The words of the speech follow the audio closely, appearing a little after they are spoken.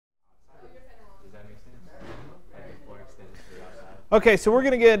Okay, so we're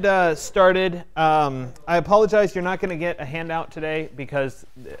going to get started. I apologize, you're not going to get a handout today because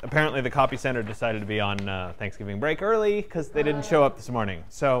apparently the copy center decided to be on Thanksgiving break early because they didn't show up this morning.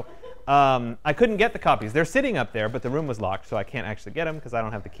 So I couldn't get the copies. They're sitting up there, but the room was locked, so I can't actually get them because I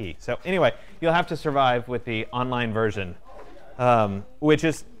don't have the key. So anyway, you'll have to survive with the online version, which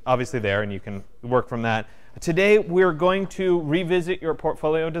is obviously there, and you can work from that. Today, we're going to revisit your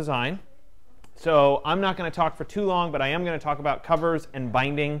portfolio design. So I'm not going to talk for too long, but I am going to talk about covers and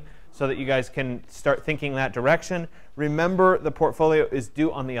binding so that you guys can start thinking that direction. Remember, the portfolio is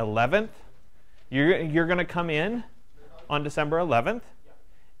due on the 11th. You're going to come in on December 11th,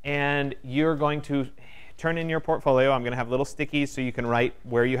 and you're going to turn in your portfolio. I'm going to have little stickies so you can write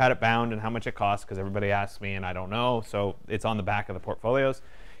where you had it bound and how much it costs, because everybody asks me and I don't know, so it's on the back of the portfolios.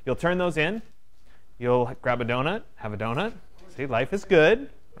 You'll turn those in. You'll grab a donut, have a donut. See, life is good,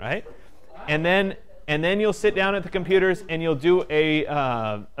 right? And then you'll sit down at the computers and you'll do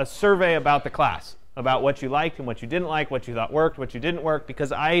a survey about the class, about what you liked and what you didn't like, what you thought worked, what you didn't work,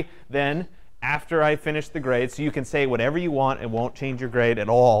 because I then, after I finish the grade, so you can say whatever you want, it won't change your grade at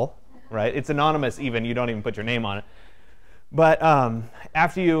all, right? It's anonymous even, you don't even put your name on it. But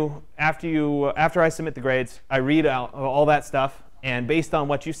after I submit the grades, I read out all that stuff, and based on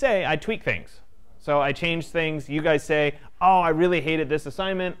what you say, I tweak things. So I change things. You guys say, oh, I really hated this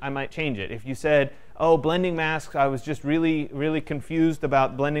assignment, I might change it. If you said, oh, blending masks, I was just really, really confused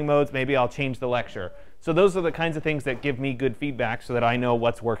about blending modes, maybe I'll change the lecture. So those are the kinds of things that give me good feedback so that I know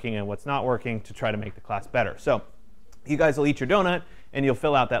what's working and what's not working to try to make the class better. So you guys will eat your donut and you'll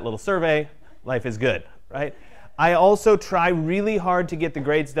fill out that little survey. Life is good, right? I also try really hard to get the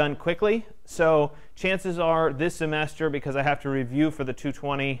grades done quickly. So chances are this semester, because I have to review for the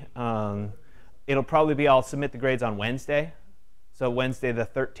 220, it'll probably be I'll submit the grades on Wednesday. So Wednesday the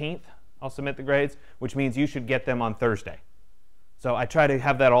 13th, I'll submit the grades, which means you should get them on Thursday. So I try to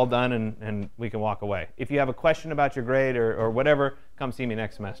have that all done and we can walk away. If you have a question about your grade or whatever, come see me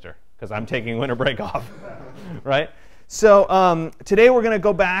next semester because I'm taking winter break off, right? So today we're going to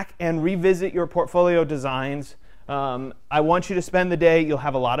go back and revisit your portfolio designs. I want you to spend the day, you'll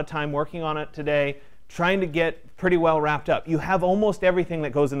have a lot of time working on it today, trying to get pretty well wrapped up. You have almost everything that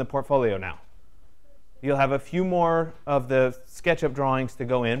goes in the portfolio now. You'll have a few more of the SketchUp drawings to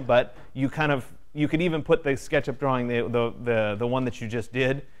go in, but you could even put the SketchUp drawing, the one that you just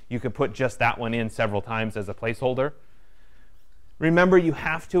did, you could put just that one in several times as a placeholder. Remember, you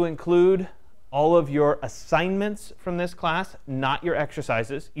have to include all of your assignments from this class, not your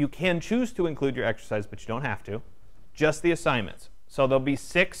exercises. You can choose to include your exercise, but you don't have to. Just the assignments. So there'll be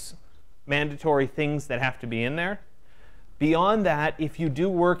 6 mandatory things that have to be in there. Beyond that, if you do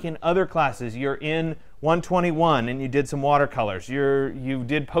work in other classes, you're in 121 and you did some watercolors, you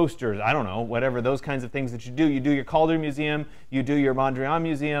did posters, I don't know, whatever, those kinds of things that you do. You do your Calder Museum, you do your Mondrian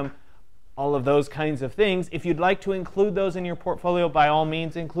Museum, all of those kinds of things. If you'd like to include those in your portfolio, by all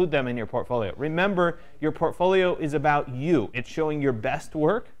means, include them in your portfolio. Remember, your portfolio is about you. It's showing your best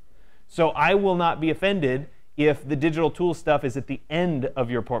work. So I will not be offended if the digital tool stuff is at the end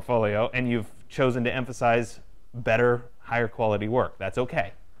of your portfolio and you've chosen to emphasize better, higher quality work. That's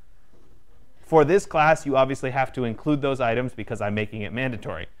okay. For this class, you obviously have to include those items because I'm making it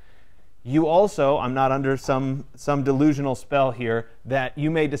mandatory. You also, I'm not under some delusional spell here, that you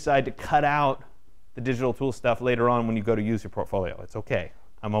may decide to cut out the digital tool stuff later on when you go to use your portfolio. It's okay.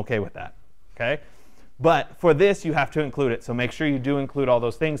 I'm okay with that. Okay? But for this, you have to include it. So make sure you do include all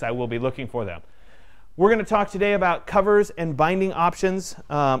those things. I will be looking for them. We're going to talk today about covers and binding options.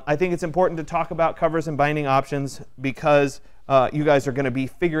 I think it's important to talk about covers and binding options because you guys are going to be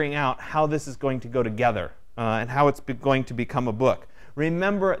figuring out how this is going to go together and how it's going to become a book.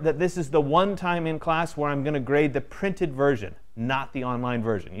 Remember that this is the one time in class where I'm going to grade the printed version, not the online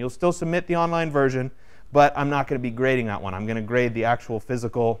version. You'll still submit the online version, but I'm not going to be grading that one. I'm going to grade the actual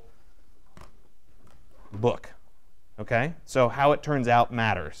physical book. Okay? So how it turns out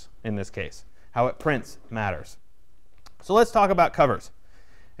matters in this case. How it prints matters. So let's talk about covers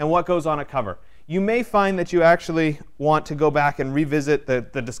and what goes on a cover. You may find that you actually want to go back and revisit the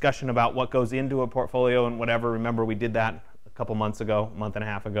discussion about what goes into a portfolio and whatever. Remember, we did that a couple months ago, a month and a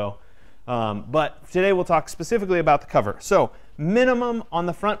half ago. But today we'll talk specifically about the cover. So minimum on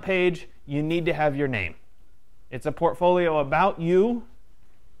the front page, you need to have your name. It's a portfolio about you.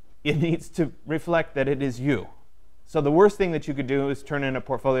 It needs to reflect that it is you. So the worst thing that you could do is turn in a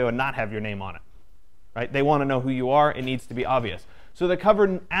portfolio and not have your name on it. Right? They want to know who you are. It needs to be obvious. So the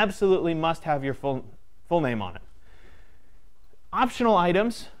cover absolutely must have your full name on it. Optional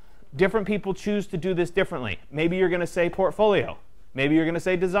items, different people choose to do this differently. Maybe you're going to say portfolio. Maybe you're going to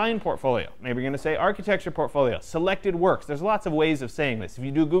say design portfolio. Maybe you're going to say architecture portfolio, selected works. There's lots of ways of saying this. If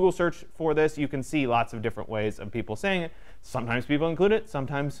you do Google search for this, you can see lots of different ways of people saying it. Sometimes people include it,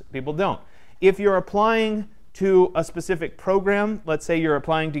 sometimes people don't. If you're applying to a specific program, let's say you're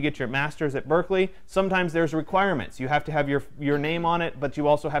applying to get your master's at Berkeley, sometimes there's requirements. You have to have your name on it, but you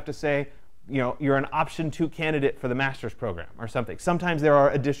also have to say, you're an option 2 candidate for the master's program or something. Sometimes there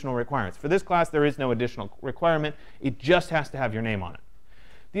are additional requirements. For this class, there is no additional requirement. It just has to have your name on it.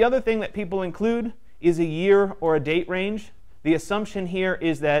 The other thing that people include is a year or a date range. The assumption here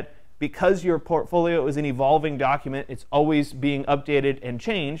is that because your portfolio is an evolving document, it's always being updated and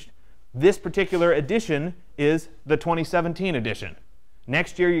changed. This particular edition is the 2017 edition.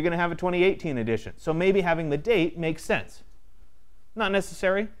 Next year, you're going to have a 2018 edition. So maybe having the date makes sense. Not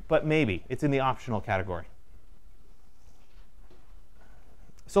necessary, but maybe. It's in the optional category.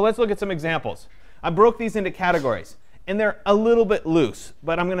 So let's look at some examples. I broke these into categories, and they're a little bit loose.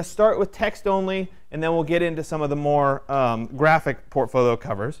 But I'm going to start with text only, and then we'll get into some of the more graphic portfolio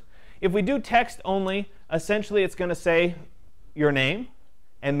covers. If we do text only, essentially it's going to say your name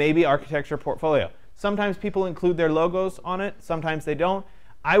and maybe architecture portfolio. Sometimes people include their logos on it. Sometimes they don't.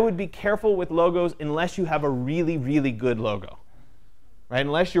 I would be careful with logos unless you have a really, really good logo. Right?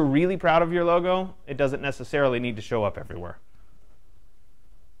 Unless you're really proud of your logo, it doesn't necessarily need to show up everywhere.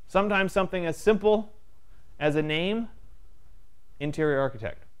 Sometimes something as simple as a name, interior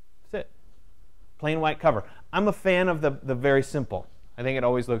architect. That's it. Plain white cover. I'm a fan of the very simple. I think it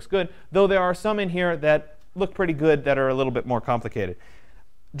always looks good, though there are some in here that look pretty good that are a little bit more complicated.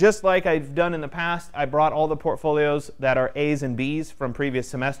 Just like I've done in the past, I brought all the portfolios that are A's and B's from previous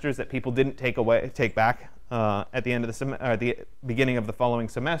semesters that people didn't take back at the end of the beginning of the following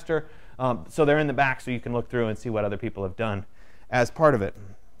semester. So they're in the back, so you can look through and see what other people have done as part of it.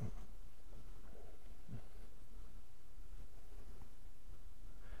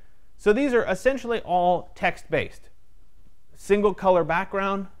 So these are essentially all text-based. Single color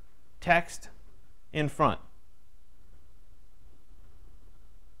background, text in front.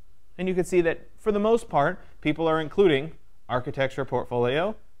 And you can see that for the most part, people are including architecture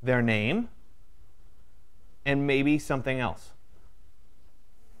portfolio, their name, and maybe something else.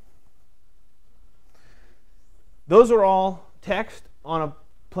 Those are all text on a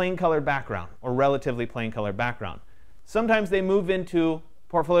plain colored background, or relatively plain colored background. Sometimes they move into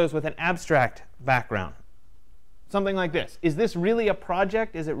portfolios with an abstract background. Something like this. Is this really a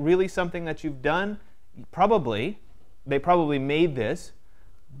project? Is it really something that you've done? Probably. They probably made this,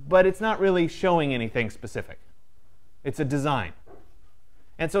 but it's not really showing anything specific. It's a design.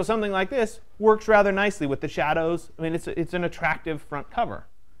 And so something like this works rather nicely with the shadows. I mean, it's an attractive front cover.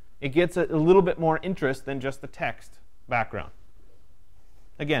 It gets a little bit more interest than just the text background.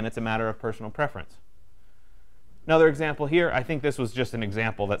 Again, it's a matter of personal preference. Another example here, I think this was just an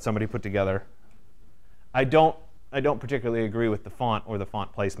example that somebody put together. I don't particularly agree with the font or the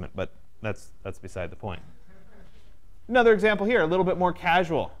font placement, but that's beside the point. Another example here, a little bit more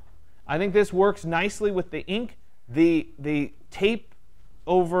casual. I think this works nicely with the ink. The tape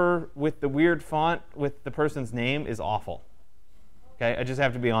over with the weird font with the person's name is awful. Okay, I just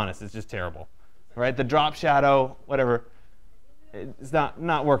have to be honest, it's just terrible. Right? The drop shadow, whatever, it's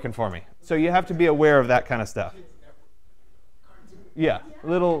not working for me. So you have to be aware of that kind of stuff. Yeah,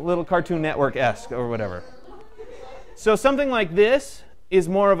 little Cartoon Network-esque or whatever. So something like this is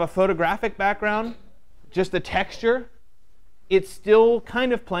more of a photographic background, just the texture. It's still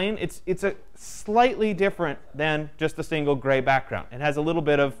kind of plain. It's a slightly different than just a single gray background. It has a little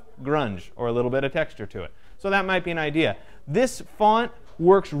bit of grunge or a little bit of texture to it. So that might be an idea. This font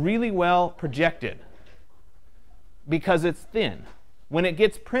works really well projected because it's thin. When it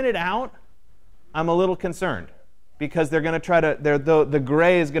gets printed out, I'm a little concerned because they're going to try to, the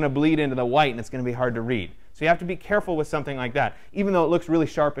gray is going to bleed into the white and it's going to be hard to read. So you have to be careful with something like that, even though it looks really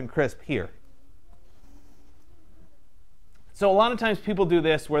sharp and crisp here. So a lot of times people do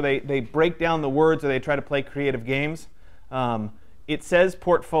this where they break down the words or they try to play creative games. It says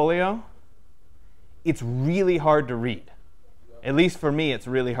portfolio. It's really hard to read. At least for me, it's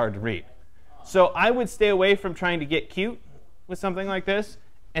really hard to read. So I would stay away from trying to get cute with something like this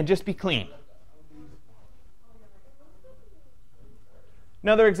and just be clean.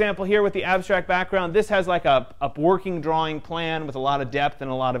 Another example here with the abstract background. This has like a working drawing plan with a lot of depth and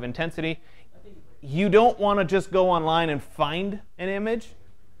a lot of intensity. You don't want to just go online and find an image.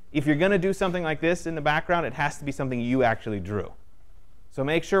 If you're going to do something like this in the background, it has to be something you actually drew. So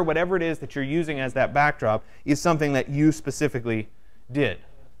make sure whatever it is that you're using as that backdrop is something that you specifically did.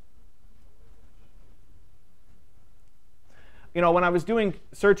 you know, when I was doing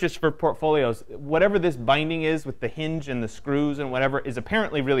searches for portfolios, whatever this binding is with the hinge and the screws and whatever is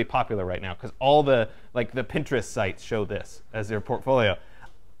apparently really popular right now because all the Pinterest sites show this as their portfolio.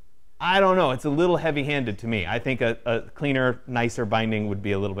 I don't know. It's a little heavy-handed to me. I think a cleaner, nicer binding would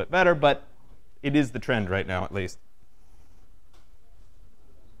be a little bit better, but it is the trend right now, at least.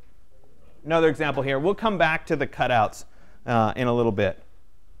 Another example here. We'll come back to the cutouts in a little bit.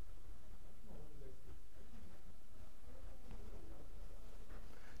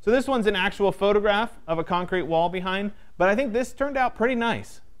 So this one's an actual photograph of a concrete wall behind, but I think this turned out pretty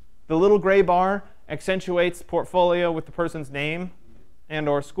nice. The little gray bar accentuates portfolio with the person's name and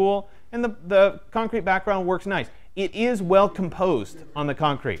or school, and the concrete background works nice. It is well composed on the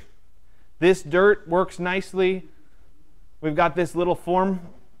concrete. This dirt works nicely. We've got this little form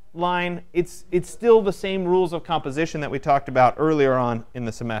line. It's still the same rules of composition that we talked about earlier on in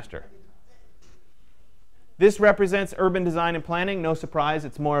the semester. This represents urban design and planning. No surprise,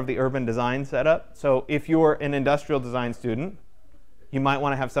 it's more of the urban design setup. So if you're an industrial design student, you might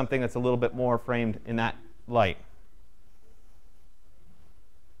want to have something that's a little bit more framed in that light.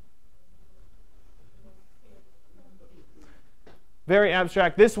 Very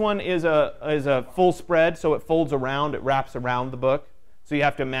abstract. This one is a full spread, so it folds around, it wraps around the book. So you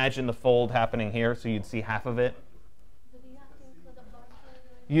have to imagine the fold happening here, so you'd see half of it.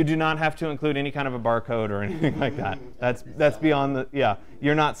 You do not have to include any kind of a barcode or anything like that. That's beyond the, yeah,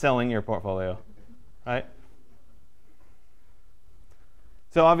 you're not selling your portfolio, right?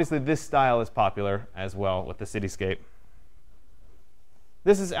 So obviously this style is popular as well with the cityscape.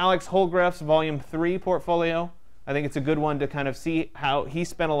 This is Alex Holgreff's Volume 3 portfolio. I think it's a good one to kind of see how he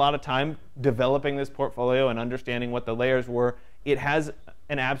spent a lot of time developing this portfolio and understanding what the layers were. It has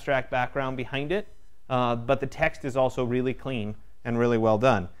an abstract background behind it, but the text is also really clean and really well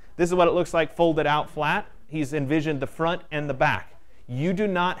done. This is what it looks like folded out flat. He's envisioned the front and the back. You do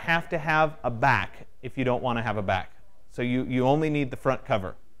not have to have a back if you don't want to have a back. So you only need the front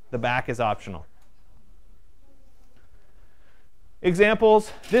cover. The back is optional.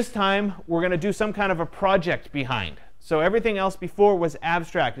 Examples, this time we're going to do some kind of a project behind. So everything else before was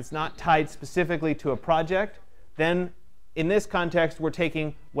abstract. It's not tied specifically to a project. Then in this context, we're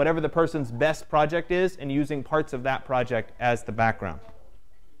taking whatever the person's best project is and using parts of that project as the background.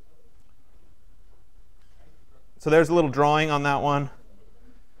 So there's a little drawing on that one.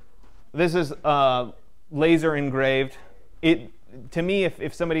 This is laser engraved. To me,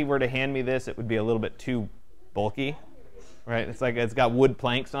 if somebody were to hand me this, it would be a little bit too bulky. Right? It's like it's got wood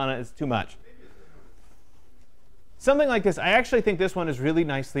planks on it. It's too much. Something like this, I actually think this one is really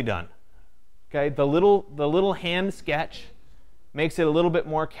nicely done. Okay, the little hand sketch makes it a little bit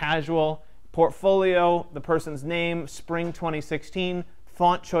more casual. Portfolio, the person's name, spring 2016.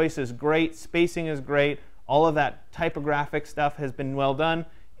 Font choice is great. Spacing is great. All of that typographic stuff has been well done.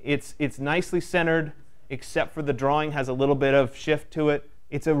 It's nicely centered, except for the drawing has a little bit of shift to it.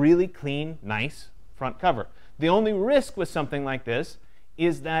 It's a really clean, nice front cover. The only risk with something like this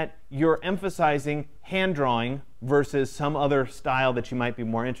is that you're emphasizing hand drawing versus some other style that you might be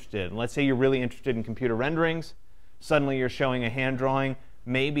more interested in. Let's say you're really interested in computer renderings. Suddenly you're showing a hand drawing.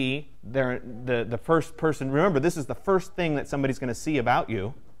 Maybe the first person, remember this is the first thing that somebody's going to see about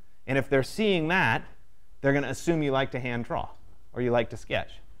you. And if they're seeing that, they're going to assume you like to hand draw or you like to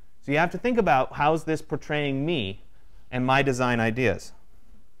sketch. So you have to think about how's this portraying me and my design ideas.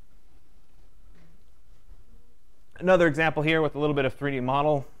 Another example here with a little bit of 3D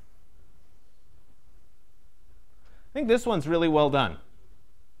model. I think this one's really well done.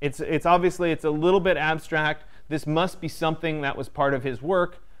 It's obviously it's a little bit abstract. This must be something that was part of his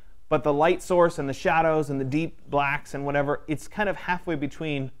work, but the light source and the shadows and the deep blacks and whatever, it's kind of halfway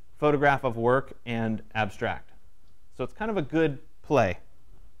between photograph of work and abstract. So it's kind of a good play.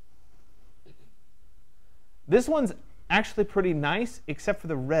 This one's actually pretty nice, except for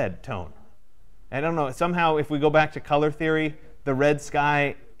the red tone. I don't know, somehow if we go back to color theory, the red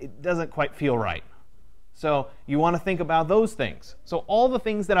sky, it doesn't quite feel right. So you want to think about those things. So all the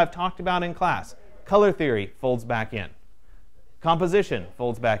things that I've talked about in class, color theory folds back in. Composition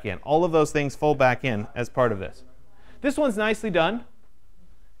folds back in. All of those things fold back in as part of this. This one's nicely done.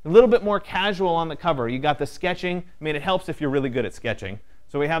 A little bit more casual on the cover. You got the sketching. I mean, it helps if you're really good at sketching.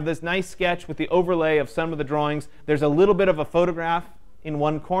 So we have this nice sketch with the overlay of some of the drawings. There's a little bit of a photograph in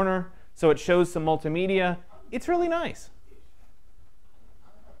one corner. So it shows some multimedia. It's really nice.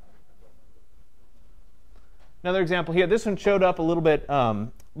 Another example here. This one showed up a little bit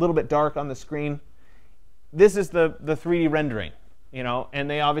dark on the screen. This is the 3D rendering, you know, and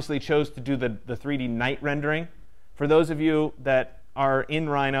they obviously chose to do the 3D night rendering. For those of you that are in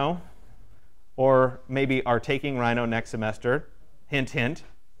Rhino, or maybe are taking Rhino next semester, hint, hint,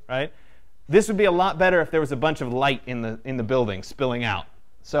 right? This would be a lot better if there was a bunch of light in the building spilling out.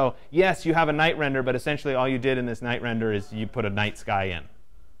 So yes, you have a night render, but essentially all you did in this night render is you put a night sky in.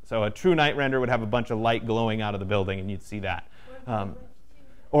 So a true night render would have a bunch of light glowing out of the building, and you'd see that.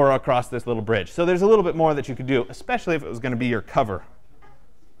 Or across this little bridge. So there's a little bit more that you could do, especially if it was going to be your cover.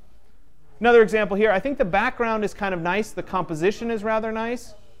 Another example here, I think the background is kind of nice. The composition is rather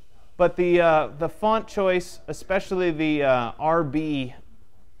nice. But the font choice, especially the RB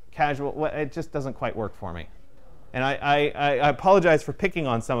casual, well, it just doesn't quite work for me. And I apologize for picking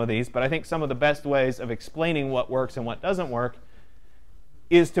on some of these, but I think some of the best ways of explaining what works and what doesn't work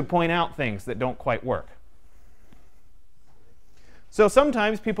is to point out things that don't quite work. So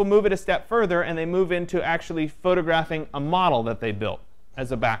sometimes people move it a step further, and they move into actually photographing a model that they built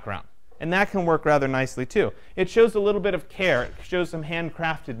as a background. And that can work rather nicely, too. It shows a little bit of care. It shows some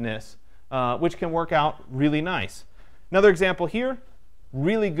handcraftedness, which can work out really nice. Another example here,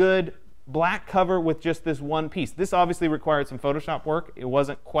 really good black cover with just this one piece. This obviously required some Photoshop work. It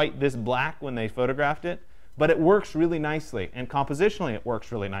wasn't quite this black when they photographed it, but it works really nicely. And compositionally, it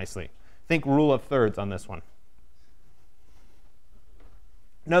works really nicely. Think rule of thirds on this one.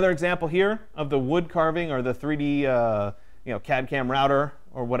 Another example here of the wood carving or the 3D CAD/CAM router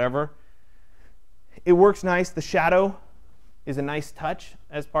or whatever. It works nice. The shadow is a nice touch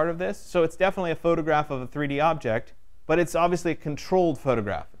as part of this. So it's definitely a photograph of a 3D object, but it's obviously a controlled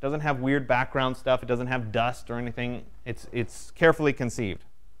photograph. It doesn't have weird background stuff. It doesn't have dust or anything. It's carefully conceived.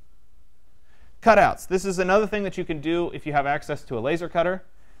 Cutouts. This is another thing that you can do if you have access to a laser cutter,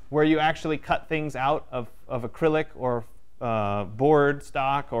 where you actually cut things out of acrylic or board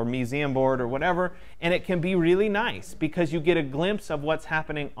stock or museum board or whatever, and it can be really nice because you get a glimpse of what's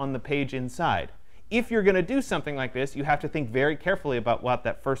happening on the page inside. If you're going to do something like this, you have to think very carefully about what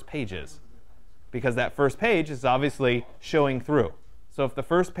that first page is, because that first page is obviously showing through. So if the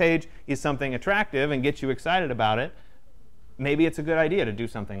first page is something attractive and gets you excited about it, maybe it's a good idea to do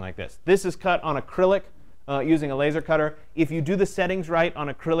something like this. This is cut on acrylic using a laser cutter. If you do the settings right on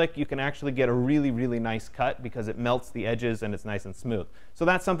acrylic, you can actually get a really, really nice cut because it melts the edges and it's nice and smooth. So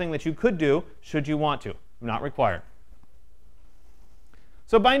that's something that you could do should you want to. Not required.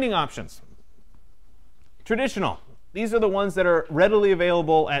 So binding options. Traditional. These are the ones that are readily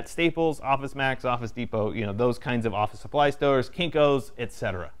available at Staples, Office Max, Office Depot, those kinds of office supply stores, Kinko's,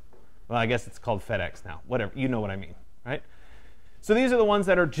 etc. Well, I guess it's called FedEx now. Whatever. You know what I mean, right? So these are the ones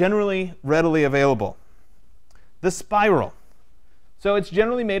that are generally readily available. The spiral. So it's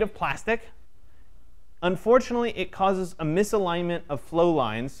generally made of plastic. Unfortunately, it causes a misalignment of flow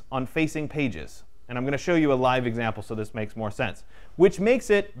lines on facing pages. And I'm going to show you a live example so this makes more sense, which makes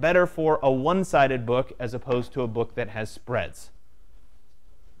it better for a one-sided book as opposed to a book that has spreads.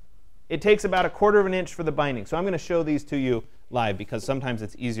 It takes about 1/4 of an inch for the binding. So I'm going to show these to you live because sometimes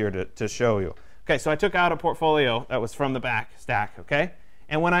it's easier to show you. OK, so I took out a portfolio that was from the back stack. OK,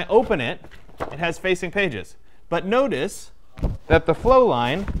 and when I open it, it has facing pages. But notice that the flow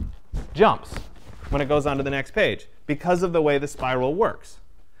line jumps when it goes on to the next page because of the way the spiral works.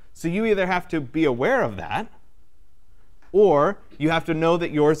 So you either have to be aware of that, or you have to know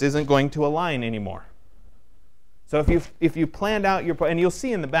that yours isn't going to align anymore. So if you planned out your, and you'll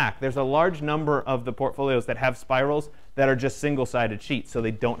see in the back, there's a large number of the portfolios that have spirals that are just single-sided sheets, so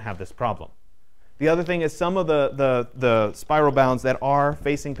they don't have this problem. The other thing is some of the spiral bounds that are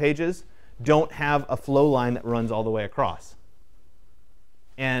facing pages don't have a flow line that runs all the way across.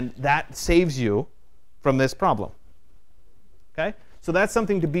 And that saves you from this problem. Okay? So that's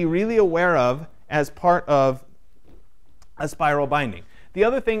something to be really aware of as part of a spiral binding. The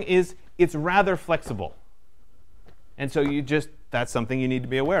other thing is it's rather flexible. And so that's something you need to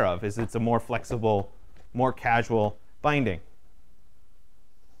be aware of, is it's a more flexible, more casual binding.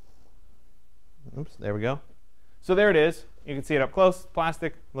 Oops, there we go. So there it is. You can see it up close.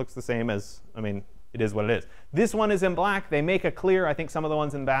 Plastic looks the same as, it is what it is. This one is in black. They make a clear. I think some of the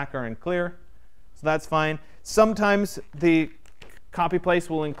ones in back are in clear. So that's fine. Sometimes the copy place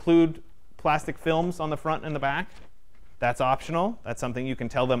will include plastic films on the front and the back. That's optional. That's something you can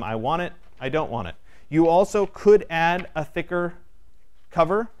tell them, I want it, I don't want it. You also could add a thicker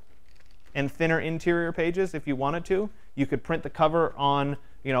cover and thinner interior pages if you wanted to. You could print the cover on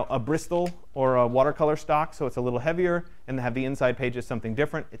a Bristol or a watercolor stock, so it's a little heavier, and have the inside pages something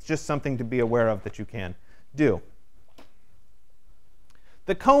different. It's just something to be aware of that you can do.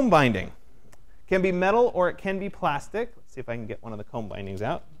 The comb binding can be metal or it can be plastic. Let's see if I can get one of the comb bindings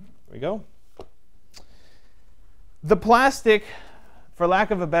out. There we go. The plastic, for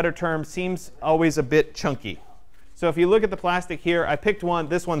lack of a better term, seems always a bit chunky. So if you look at the plastic here, I picked one.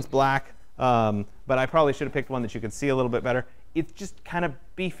 This one's black. but I probably should have picked one that you could see a little bit better. It's just kind of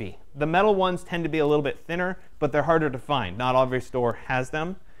beefy. The metal ones tend to be a little bit thinner, but they're harder to find. Not every store has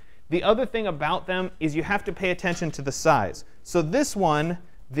them. The other thing about them is you have to pay attention to the size. So this one,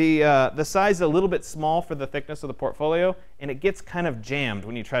 the size is a little bit small for the thickness of the portfolio, and it gets kind of jammed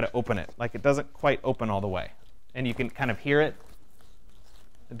when you try to open it. Like it doesn't quite open all the way. And you can kind of hear it.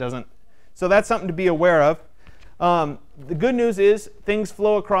 It doesn't. So that's something to be aware of. The good news is things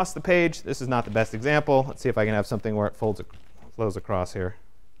flow across the page. This is not the best example. Let's see if I can have something where it flows across here.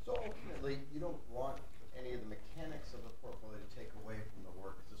 So ultimately, you don't want any of the mechanics of the portfolio to take away from the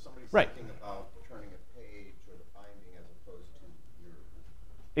work. So somebody's thinking about turning a page or the binding as opposed to your...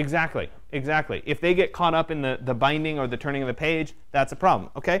 Exactly, exactly. If they get caught up in the binding or the turning of the page, that's a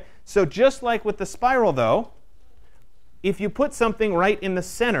problem. Okay? So just like with the spiral, though, if you put something right in the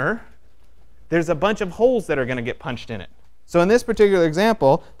center, there's a bunch of holes that are going to get punched in it. So in this particular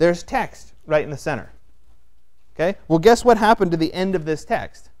example, there's text right in the center. Okay? Well, guess what happened to the end of this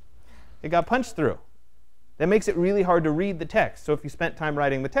text? It got punched through. That makes it really hard to read the text. So if you spent time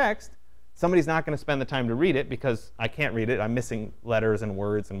writing the text, somebody's not going to spend the time to read it because I can't read it. I'm missing letters and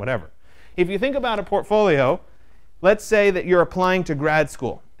words and whatever. If you think about a portfolio, let's say that you're applying to grad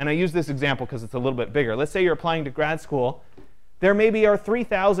school. And I use this example because it's a little bit bigger. Let's say you're applying to grad school. There maybe are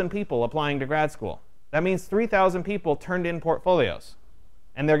 3,000 people applying to grad school. That means 3,000 people turned in portfolios.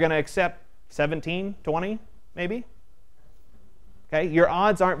 And they're going to accept 17, 20, maybe? Okay, your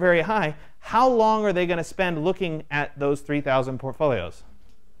odds aren't very high. How long are they going to spend looking at those 3,000 portfolios?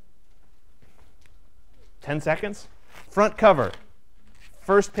 10 seconds? Front cover,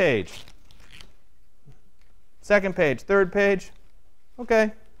 first page, second page, third page.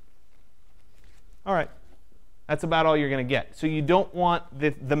 OK. All right. That's about all you're going to get. So you don't want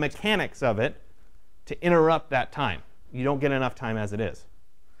the mechanics of it to interrupt that time. You don't get enough time as it is.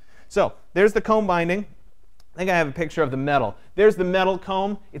 So there's the comb binding. I think I have a picture of the metal. There's the metal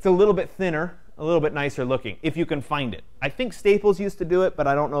comb. It's a little bit thinner, a little bit nicer looking, if you can find it. I think Staples used to do it, but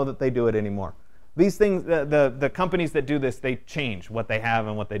I don't know that they do it anymore. These things, the companies that do this, they change what they have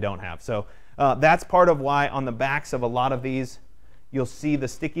and what they don't have. So that's part of why on the backs of a lot of these, you'll see the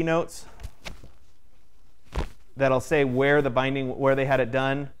sticky notes that'll say where the binding, where they had it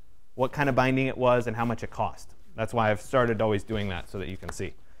done, what kind of binding it was, and how much it cost. That's why I've started always doing that so that you can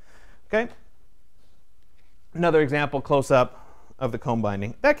see. Okay. Another example, close up of the comb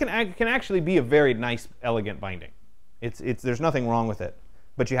binding. That can actually be a very nice, elegant binding. There's nothing wrong with it,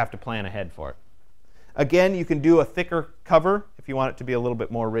 but you have to plan ahead for it. Again, you can do a thicker cover if you want it to be a little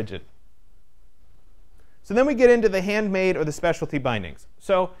bit more rigid. So then we get into the handmade or the specialty bindings.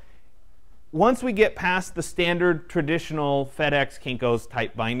 So once we get past the standard traditional FedEx, Kinko's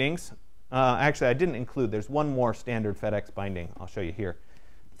type bindings, actually I didn't include, there's one more standard FedEx binding I'll show you here.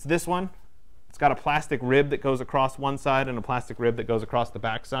 It's this one. It's got a plastic rib that goes across one side and a plastic rib that goes across the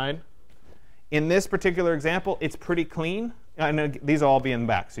back side. In this particular example, it's pretty clean. I know these will all be in the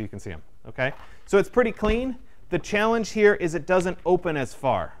back so you can see them. Okay? So it's pretty clean. The challenge here is it doesn't open as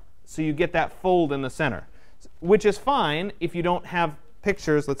far. So you get that fold in the center, which is fine if you don't have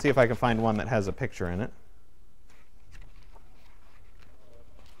pictures. Let's see if I can find one that has a picture in it.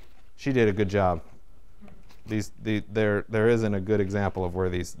 She did a good job. There isn't a good example of where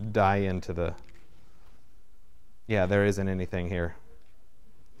these die into the... Yeah, there isn't anything here.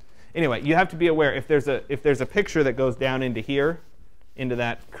 Anyway, you have to be aware if there's a picture that goes down into here, into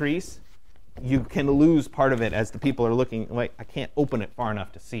that crease, you can lose part of it as the people are looking. Like, I can't open it far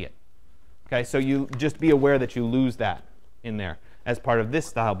enough to see it. Okay, so you just be aware that you lose that in there as part of this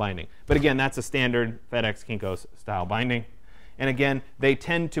style binding. But again, that's a standard FedEx Kinko's style binding. And again, they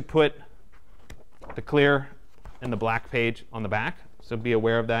tend to put the clear and the black page on the back. So be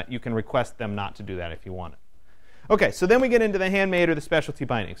aware of that. You can request them not to do that if you want it. OK, so then we get into the handmade or the specialty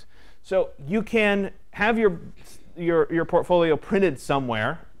bindings. So you can have your portfolio printed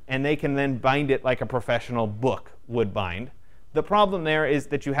somewhere, and they can then bind it like a professional book would bind. The problem there is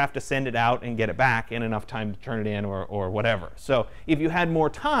that you have to send it out and get it back in enough time to turn it in or whatever. So if you had more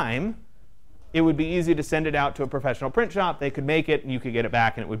time, it would be easy to send it out to a professional print shop. They could make it, and you could get it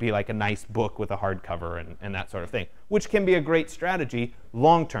back, and it would be like a nice book with a hardcover and that sort of thing, which can be a great strategy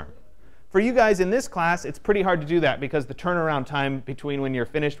long term. For you guys in this class, it's pretty hard to do that because the turnaround time between when you're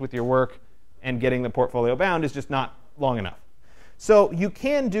finished with your work and getting the portfolio bound is just not long enough. So you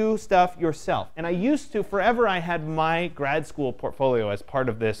can do stuff yourself. And I used to, forever I had my grad school portfolio as part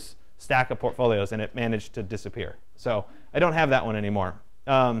of this stack of portfolios, and it managed to disappear. So I don't have that one anymore.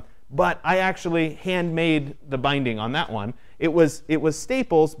 But I actually handmade the binding on that one. It was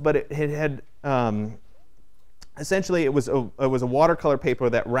Staples, but it had essentially it was a watercolor paper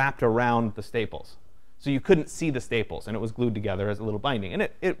that wrapped around the staples. So you couldn't see the staples, and it was glued together as a little binding. And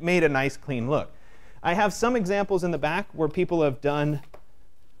it made a nice, clean look. I have some examples in the back where people have done,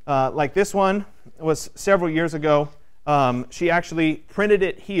 like this one was several years ago. She actually printed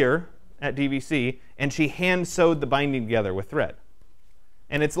it here at DVC, and she hand sewed the binding together with thread.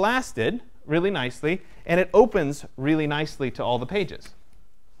 And it's lasted really nicely, and it opens really nicely to all the pages.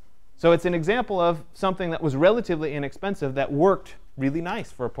 So it's an example of something that was relatively inexpensive that worked really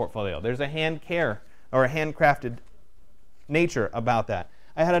nice for a portfolio. There's a hand care or a handcrafted nature about that.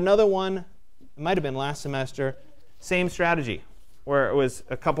 I had another one, it might have been last semester, same strategy, where it was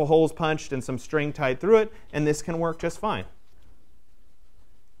a couple holes punched and some string tied through it, and this can work just fine.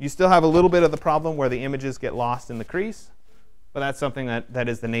 You still have a little bit of the problem where the images get lost in the crease, but that's something that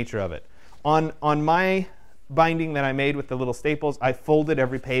is the nature of it. On my binding that I made with the little staples, I folded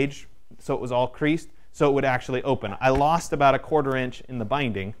every page so it was all creased, so it would actually open. I lost about 1/4 inch in the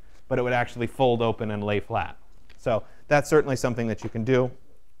binding, but it would actually fold open and lay flat. So that's certainly something that you can do.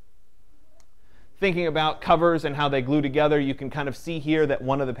 Thinking about covers and how they glue together, you can kind of see here that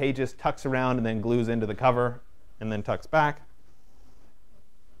one of the pages tucks around and then glues into the cover and then tucks back.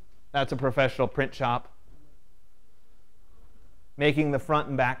 That's a professional print shop. Making the front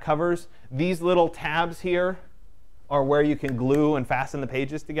and back covers. These little tabs here are where you can glue and fasten the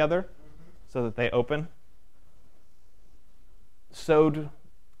pages together so that they open. Sewed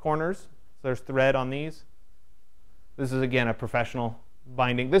corners. So there's thread on these. This is, again, a professional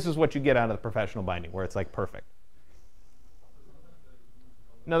binding. This is what you get out of the professional binding, where it's like perfect.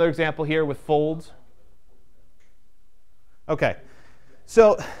 Another example here with folds. OK.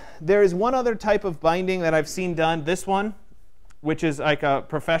 So there is one other type of binding that I've seen done. This one, which is like a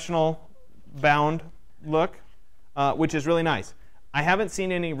professional bound look, which is really nice. I haven't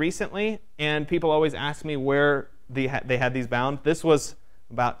seen any recently, and people always ask me where they had these bound. This was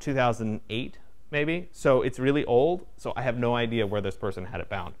about 2008, maybe, so it's really old, so I have no idea where this person had it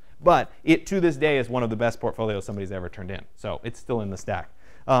bound. But it, to this day, is one of the best portfolios somebody's ever turned in, so it's still in the stack.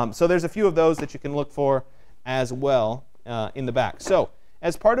 So there's a few of those that you can look for as well in the back. So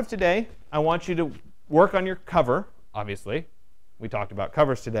as part of today, I want you to work on your cover, obviously. We talked about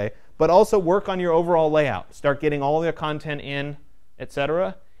covers today, but also work on your overall layout. Start getting all the content in,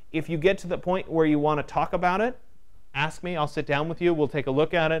 etc. If you get to the point where you want to talk about it, ask me. I'll sit down with you. We'll take a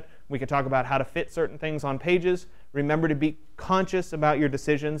look at it. We can talk about how to fit certain things on pages. Remember to be conscious about your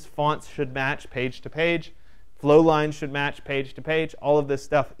decisions. Fonts should match page to page. Flow lines should match page to page. All of this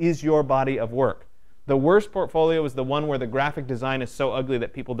stuff is your body of work. The worst portfolio is the one where the graphic design is so ugly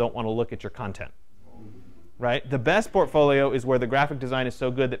that people don't want to look at your content. Right? The best portfolio is where the graphic design is so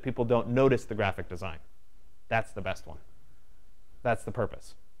good that people don't notice the graphic design. That's the best one. That's the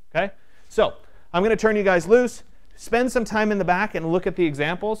purpose. Okay? So I'm going to turn you guys loose. Spend some time in the back and look at the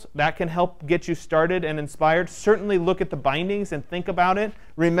examples. That can help get you started and inspired. Certainly look at the bindings and think about it.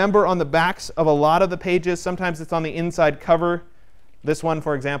 Remember, on the backs of a lot of the pages, sometimes it's on the inside cover. This one,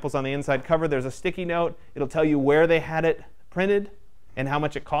 for example, is on the inside cover. There's a sticky note. It'll tell you where they had it printed and how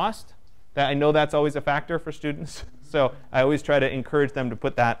much it cost. I know that's always a factor for students, so I always try to encourage them to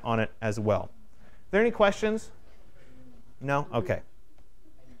put that on it as well. Are there any questions? No? OK.